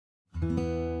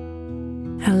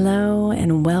Hello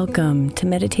and welcome to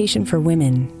Meditation for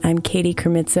Women. I'm Katie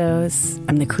Kremitzos.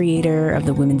 I'm the creator of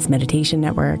the Women's Meditation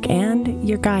Network and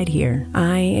your guide here.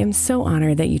 I am so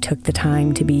honored that you took the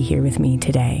time to be here with me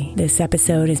today. This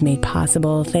episode is made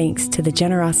possible thanks to the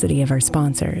generosity of our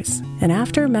sponsors. And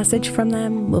after a message from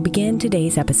them, we'll begin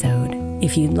today's episode.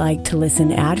 If you'd like to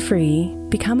listen ad-free,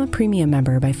 become a premium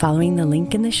member by following the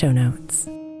link in the show notes.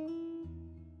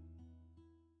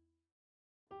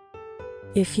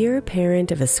 If you're a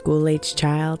parent of a school-aged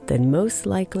child, then most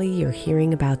likely you're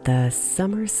hearing about the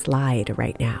summer slide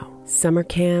right now. Summer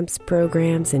camps,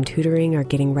 programs, and tutoring are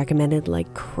getting recommended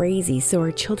like crazy so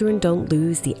our children don't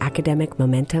lose the academic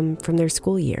momentum from their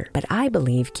school year. But I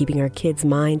believe keeping our kids'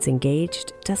 minds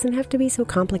engaged doesn't have to be so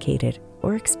complicated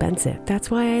or expensive.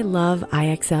 That's why I love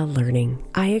IXL Learning.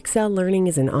 IXL Learning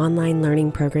is an online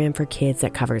learning program for kids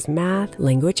that covers math,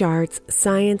 language arts,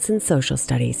 science, and social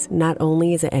studies. Not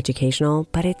only is it educational,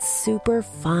 but it's super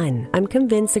fun. I'm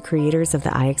convinced the creators of the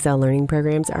IXL Learning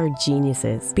programs are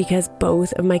geniuses because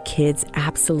both of my kids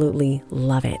absolutely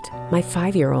love it. My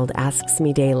 5-year-old asks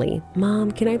me daily,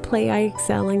 "Mom, can I play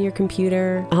IXL on your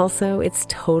computer?" Also, it's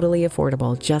totally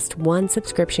affordable. Just one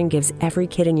subscription gives every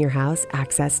kid in your house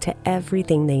access to everything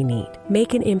they need.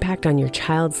 Make an impact on your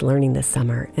child's learning this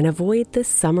summer and avoid the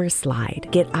summer slide.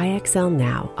 Get IXL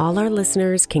now. All our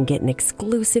listeners can get an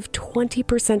exclusive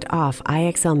 20% off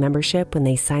IXL membership when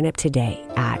they sign up today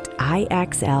at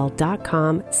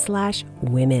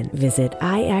IXL.com/women. Visit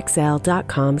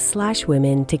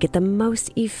IXL.com/women to get the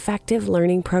most effective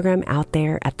learning program out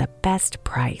there at the best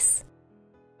price.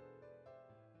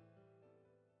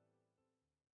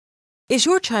 Is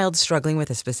your child struggling with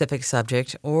a specific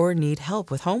subject or need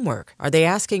help with homework? Are they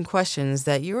asking questions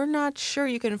that you're not sure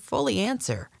you can fully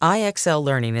answer? IXL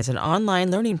Learning is an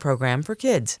online learning program for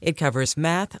kids. It covers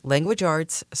math, language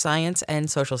arts, science,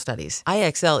 and social studies.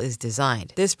 IXL is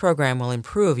designed. This program will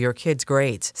improve your kids'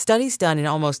 grades. Studies done in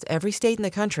almost every state in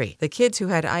the country. The kids who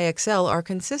had IXL are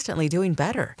consistently doing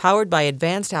better. Powered by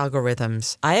advanced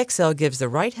algorithms, IXL gives the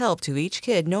right help to each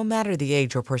kid no matter the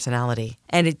age or personality.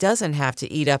 And it doesn't have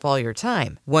to eat up all your time.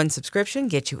 One subscription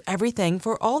gets you everything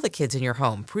for all the kids in your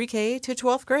home, pre-K to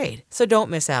 12th grade. So don't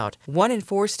miss out. 1 in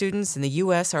 4 students in the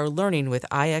U.S. are learning with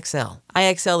IXL.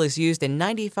 IXL is used in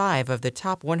 95 of the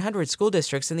top 100 school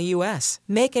districts in the U.S.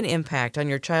 Make an impact on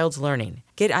your child's learning.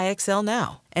 Get IXL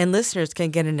now. And listeners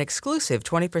can get an exclusive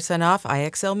 20% off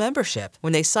IXL membership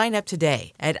when they sign up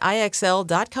today at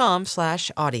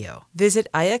IXL.com/audio. Visit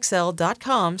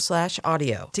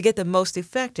IXL.com/audio to get the most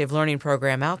effective learning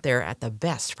program out there at the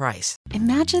best price.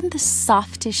 Imagine the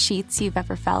softest sheets you've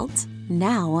ever felt.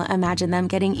 Now imagine them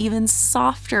getting even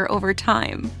softer over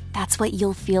time. That's what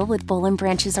you'll feel with Boll &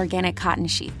 Branch's organic cotton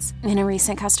sheets. In a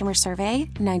recent customer survey,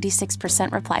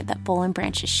 96% replied that Boll &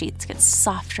 Branch's sheets get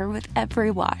softer with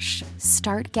every wash.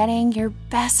 Start getting your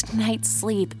best night's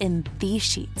sleep in these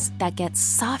sheets that get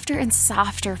softer and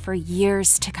softer for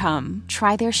years to come.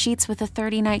 Try their sheets with a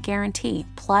 30-night guarantee,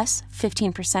 plus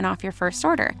 15% off your first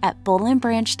order at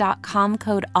bollandbranch.com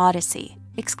code Odyssey.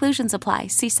 Exclusions apply.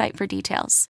 See site for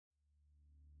details.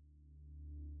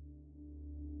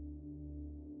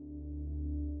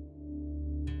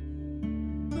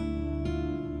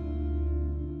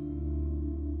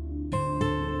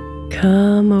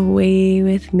 Come away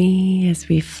with me as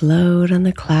we float on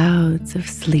the clouds of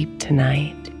sleep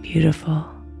tonight. Beautiful.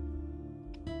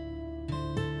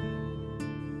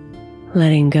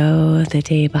 Letting go of the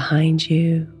day behind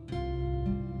you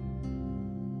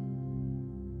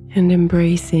and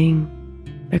embracing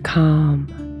the calm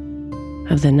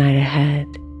of the night ahead.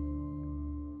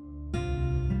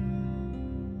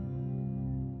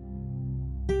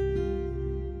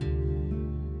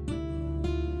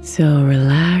 So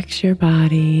relax your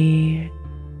body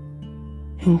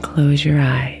and close your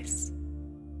eyes.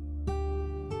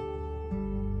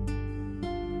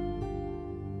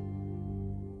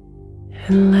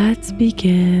 And let's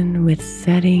begin with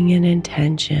setting an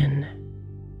intention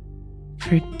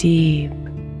for deep,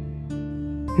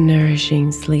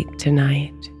 nourishing sleep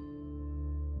tonight.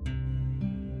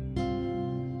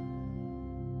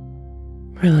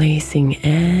 Releasing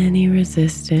any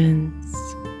resistance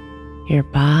your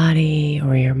body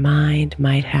or your mind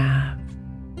might have.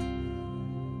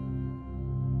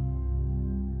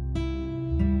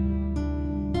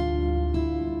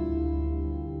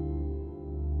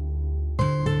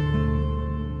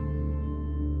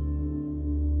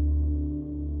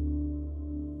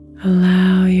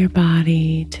 Allow your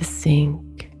body to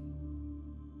sink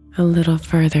a little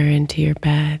further into your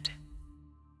bed.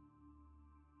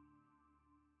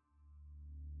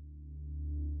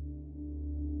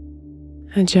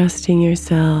 Adjusting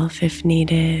yourself if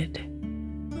needed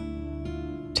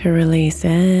to release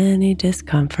any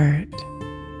discomfort.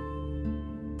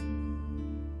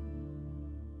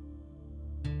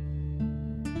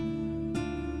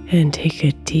 And take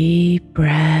a deep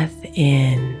breath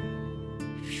in,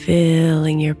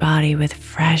 filling your body with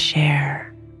fresh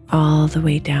air all the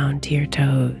way down to your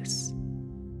toes.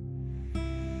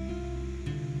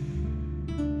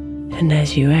 And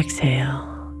as you exhale,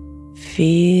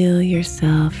 feel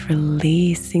yourself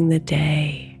releasing the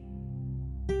day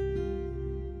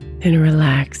and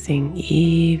relaxing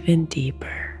even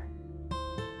deeper.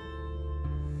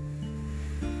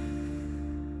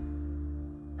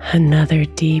 Another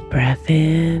deep breath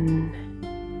in.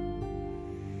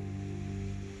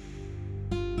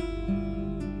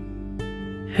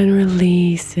 And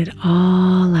release it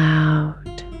all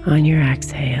out on your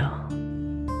exhale,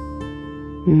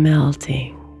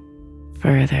 melting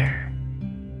further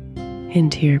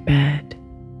into your bed.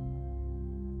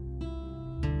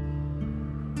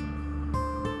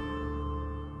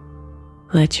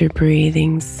 Let your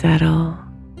breathing settle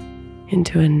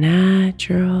into a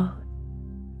natural,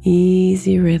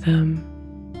 easy rhythm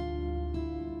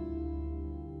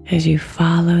as you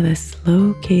follow the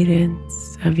slow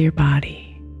cadence of your body.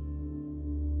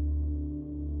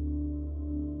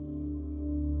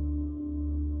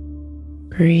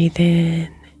 Breathe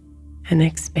in and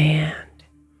expand.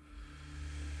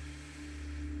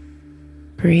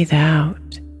 Breathe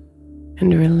out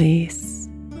and release.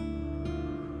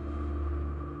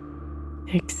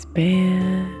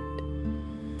 Expand.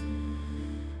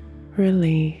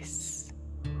 Release.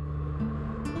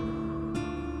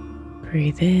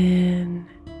 Breathe in.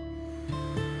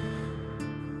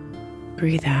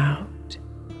 Breathe out.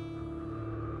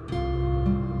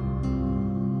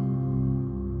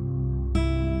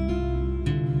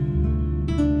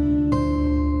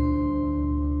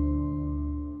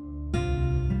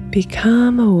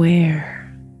 Become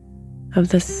aware of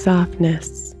the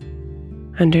softness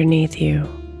underneath you.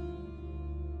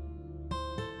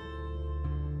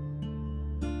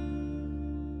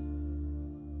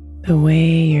 The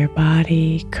way your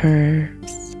body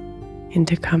curves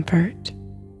into comfort.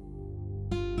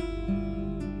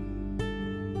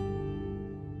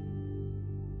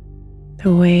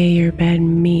 The way your bed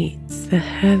meets the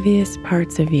heaviest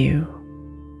parts of you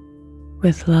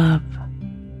with love.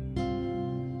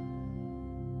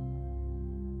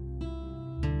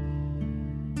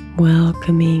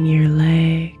 Welcoming your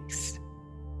legs,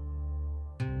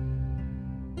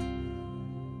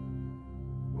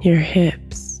 your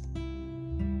hips,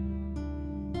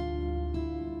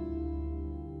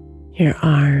 your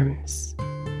arms,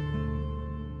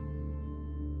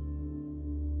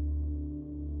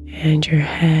 and your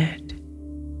head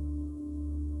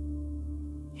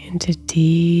into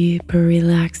deeper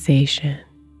relaxation.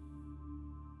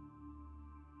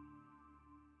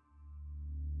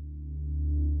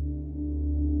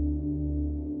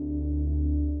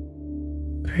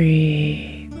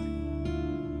 Breathe.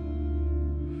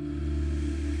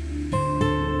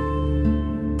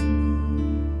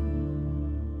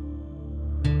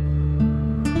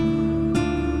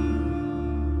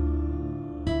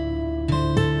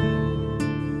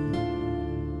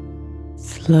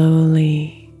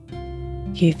 Slowly,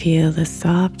 you feel the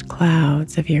soft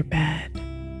clouds of your bed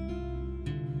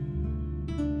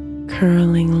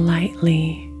curling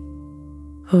lightly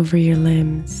over your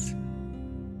limbs.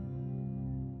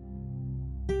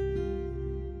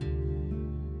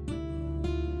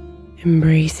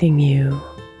 Embracing you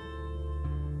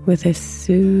with a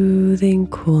soothing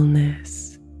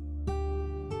coolness.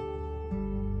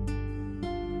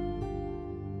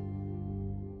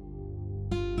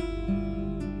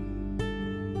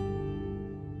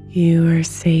 You are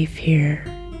safe here.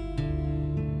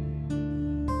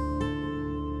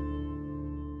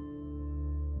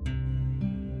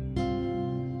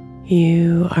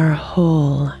 You are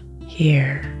whole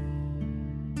here.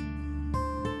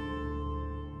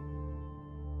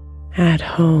 At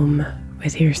home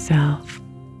with yourself.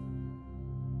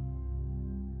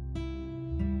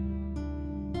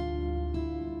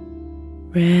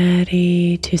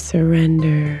 Ready to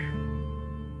surrender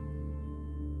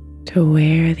to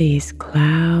where these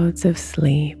clouds of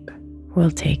sleep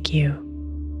will take you.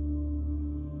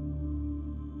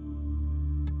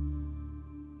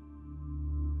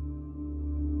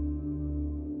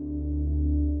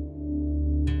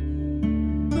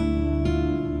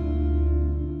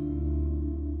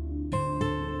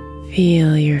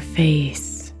 Feel your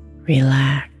face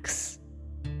relax.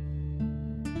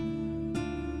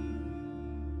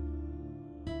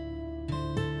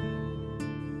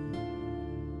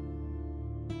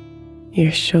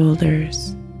 Your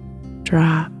shoulders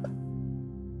drop.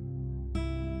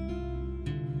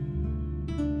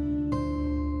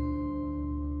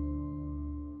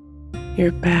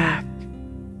 your back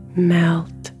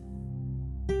melt.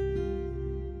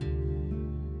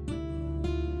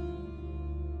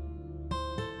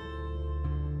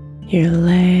 Your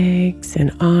legs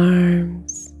and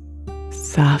arms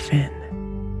soften.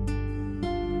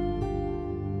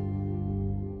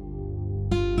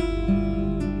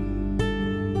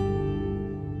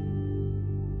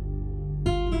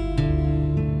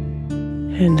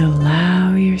 And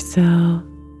allow yourself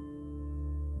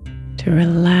to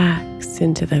relax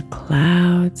into the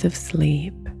clouds of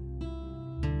sleep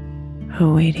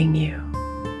awaiting you.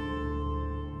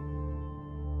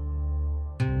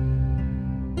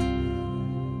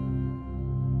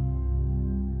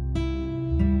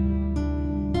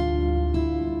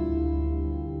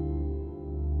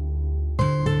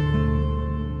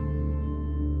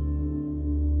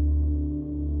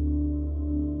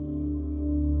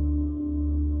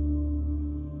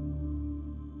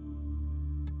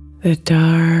 The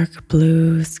dark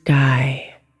blue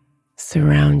sky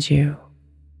surrounds you.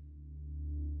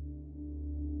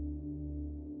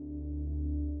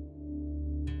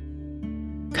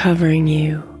 Covering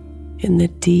you in the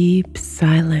deep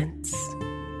silence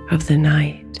of the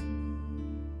night.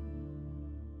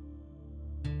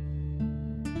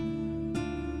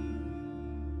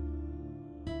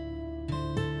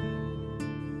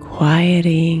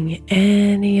 Quieting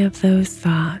any of those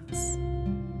thoughts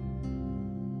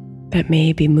that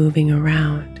may be moving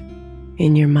around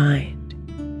in your mind.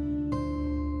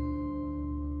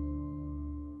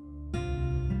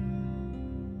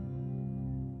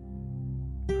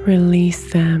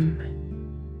 Release them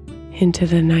into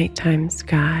the nighttime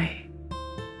sky.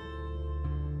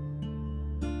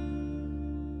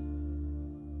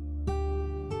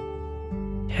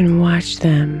 And watch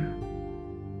them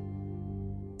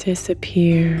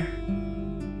disappear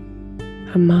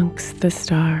amongst the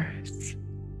stars.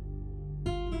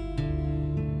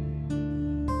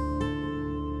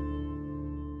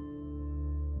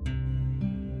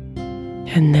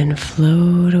 And then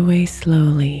float away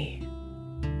slowly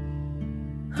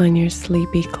on your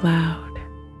sleepy cloud.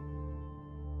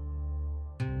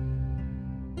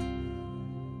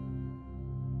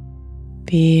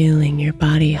 Feeling your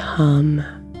body hum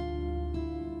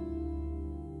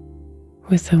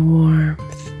with the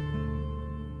warmth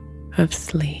of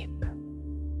sleep.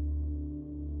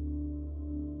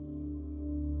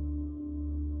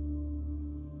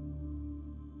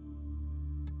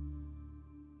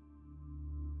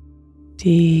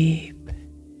 Deep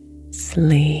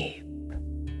sleep.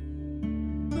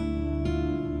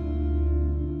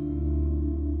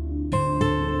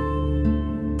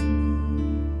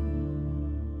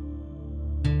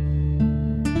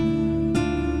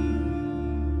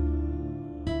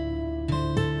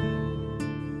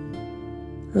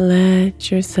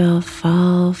 Let yourself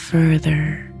fall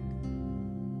further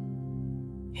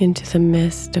into the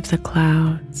mist of the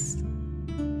clouds.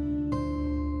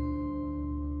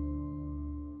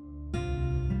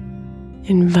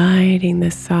 Inviting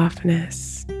the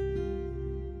softness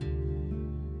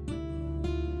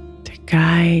to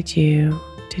guide you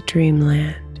to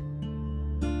dreamland.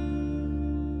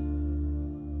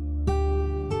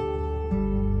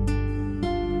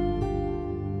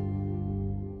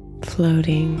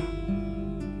 Floating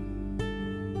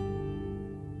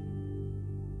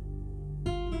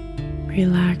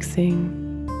relaxing,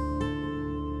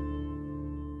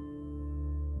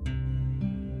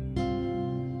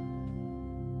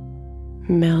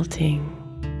 melting,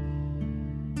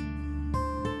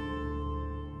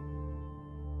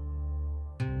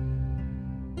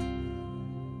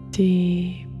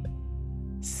 deep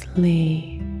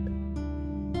sleep.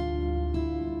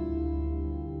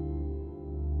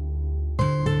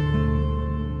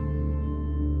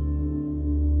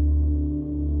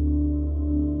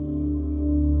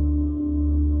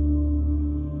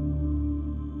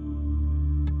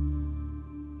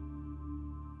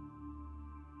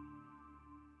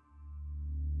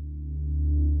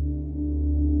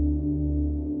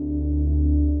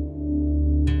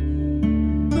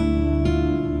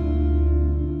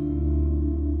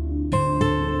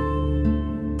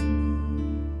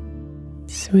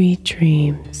 Sweet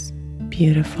dreams,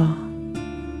 beautiful.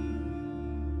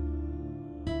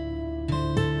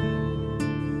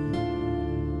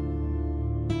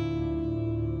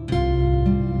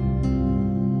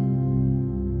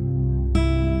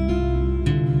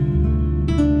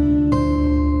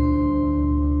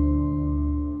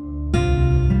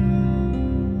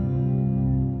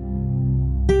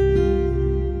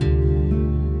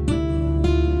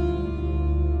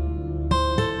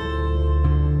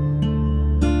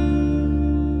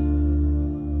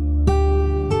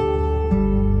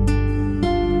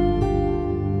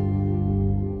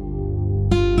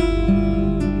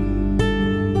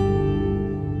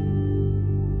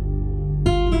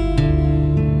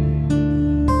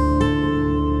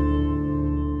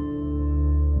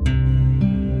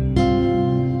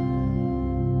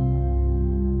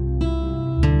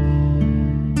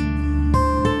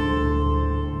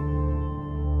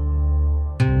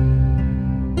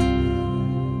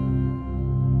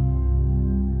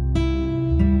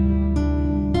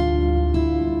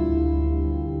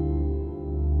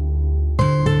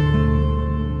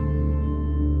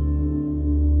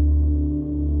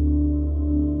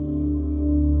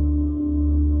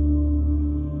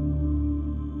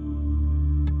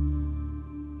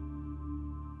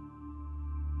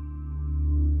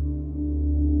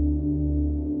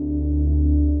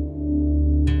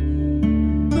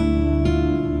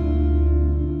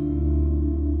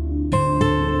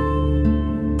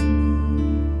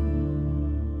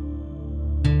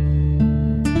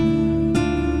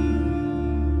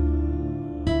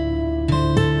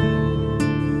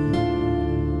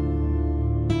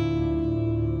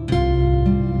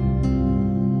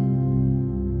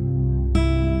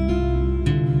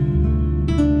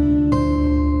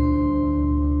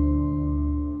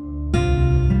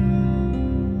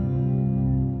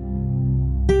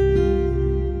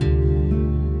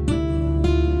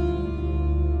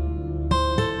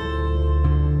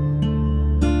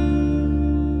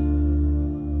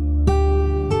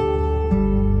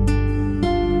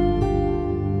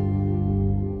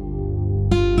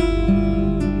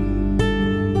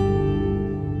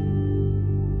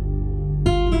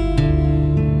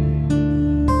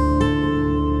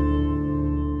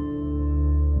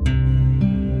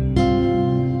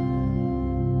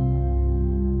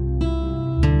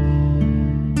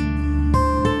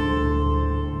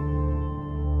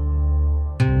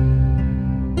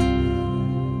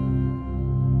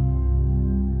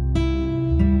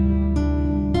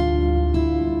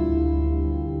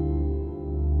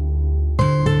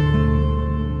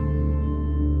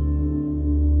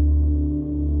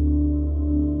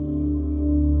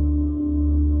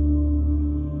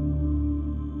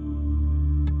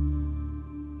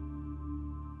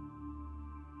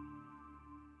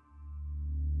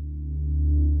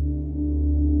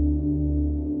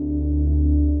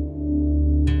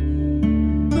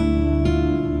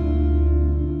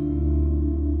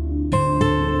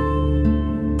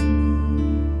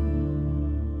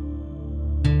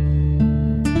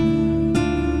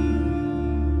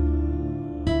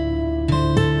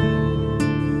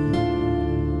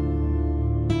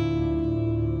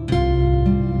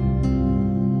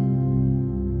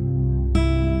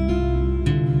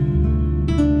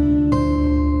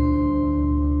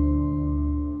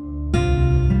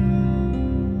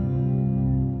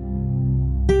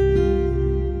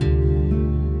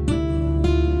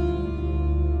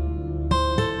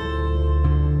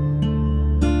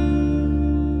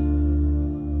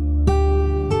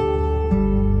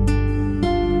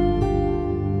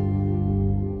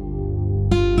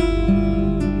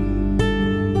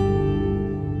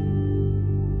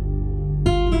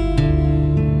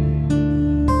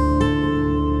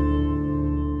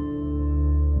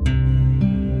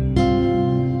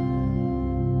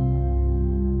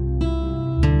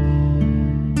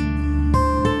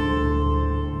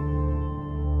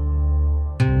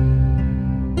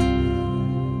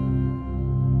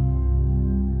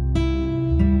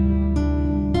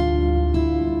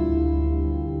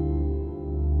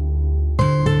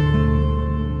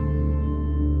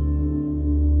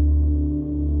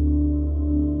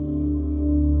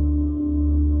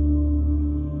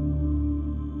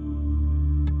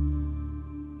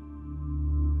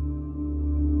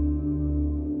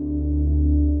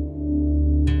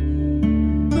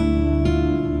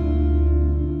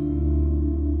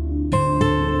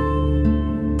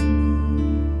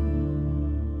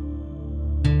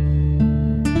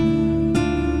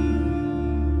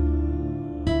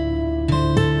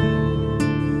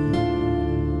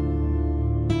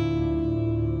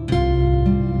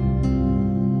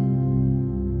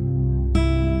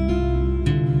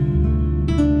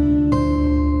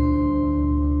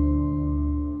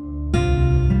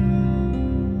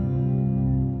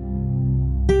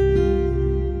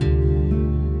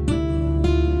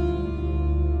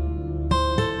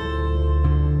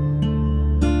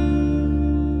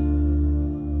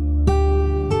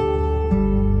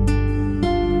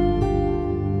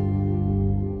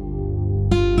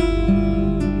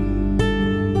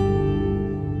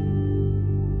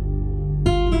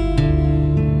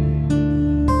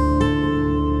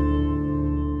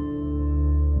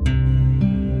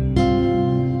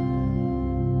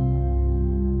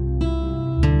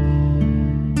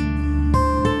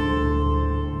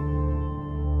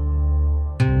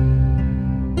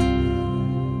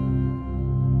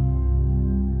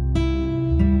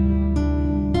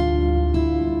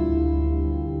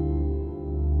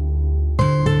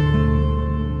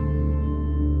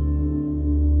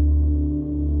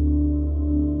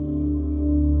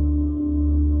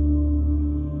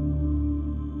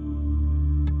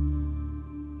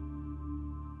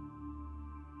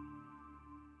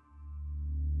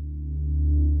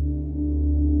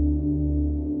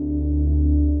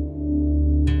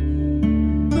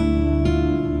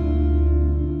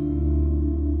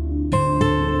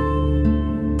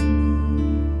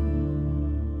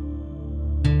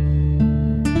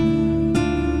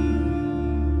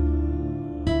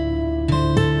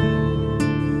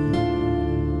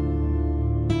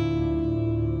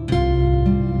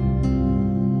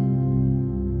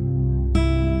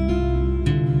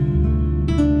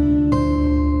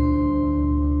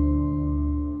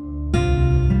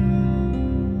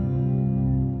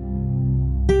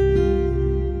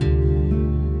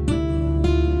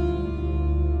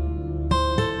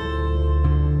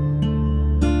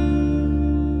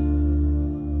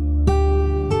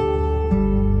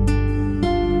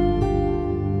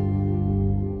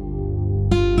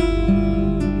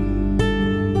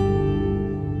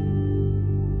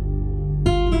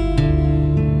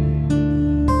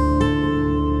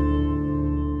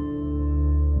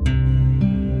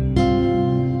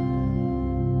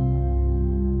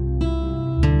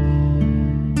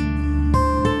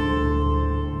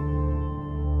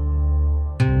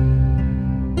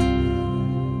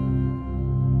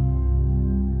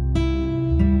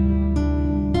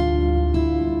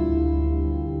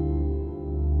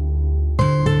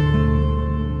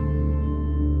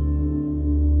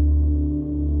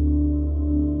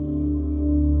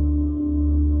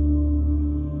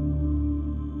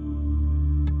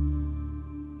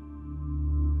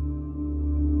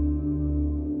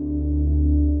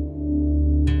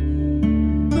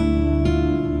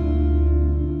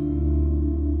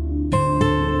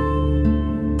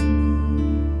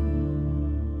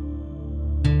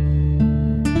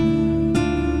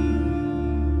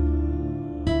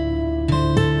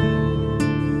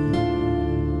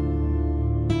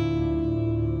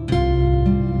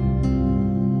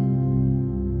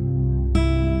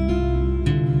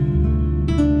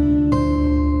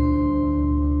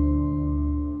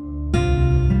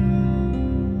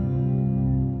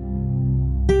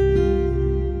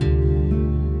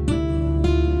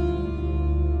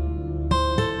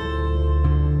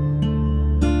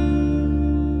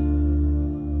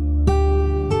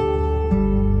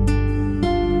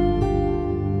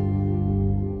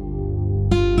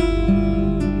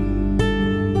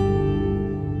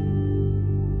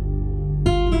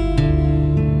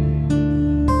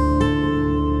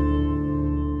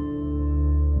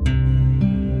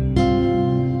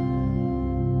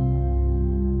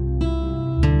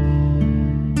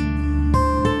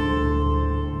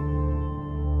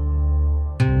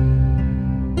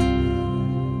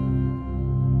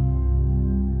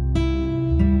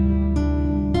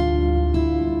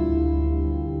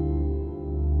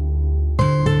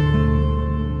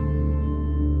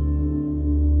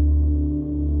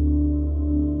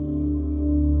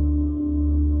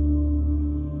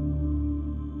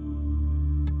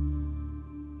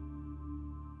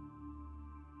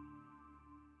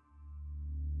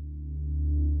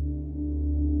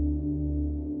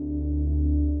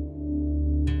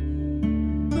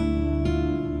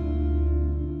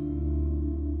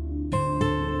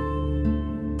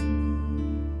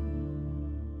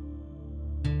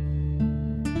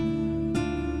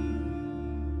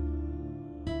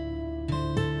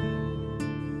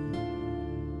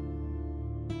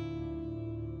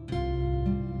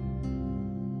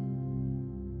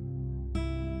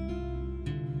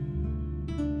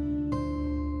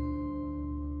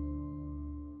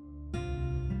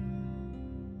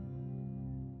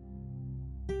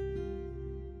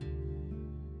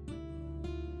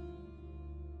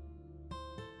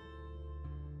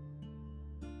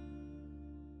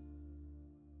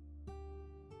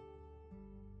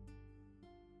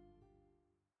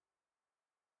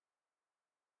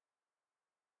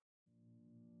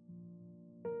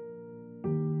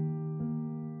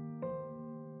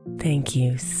 Thank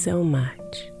you so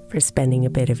much for spending a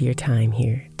bit of your time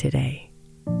here today.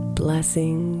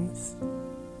 Blessings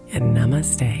and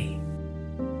namaste.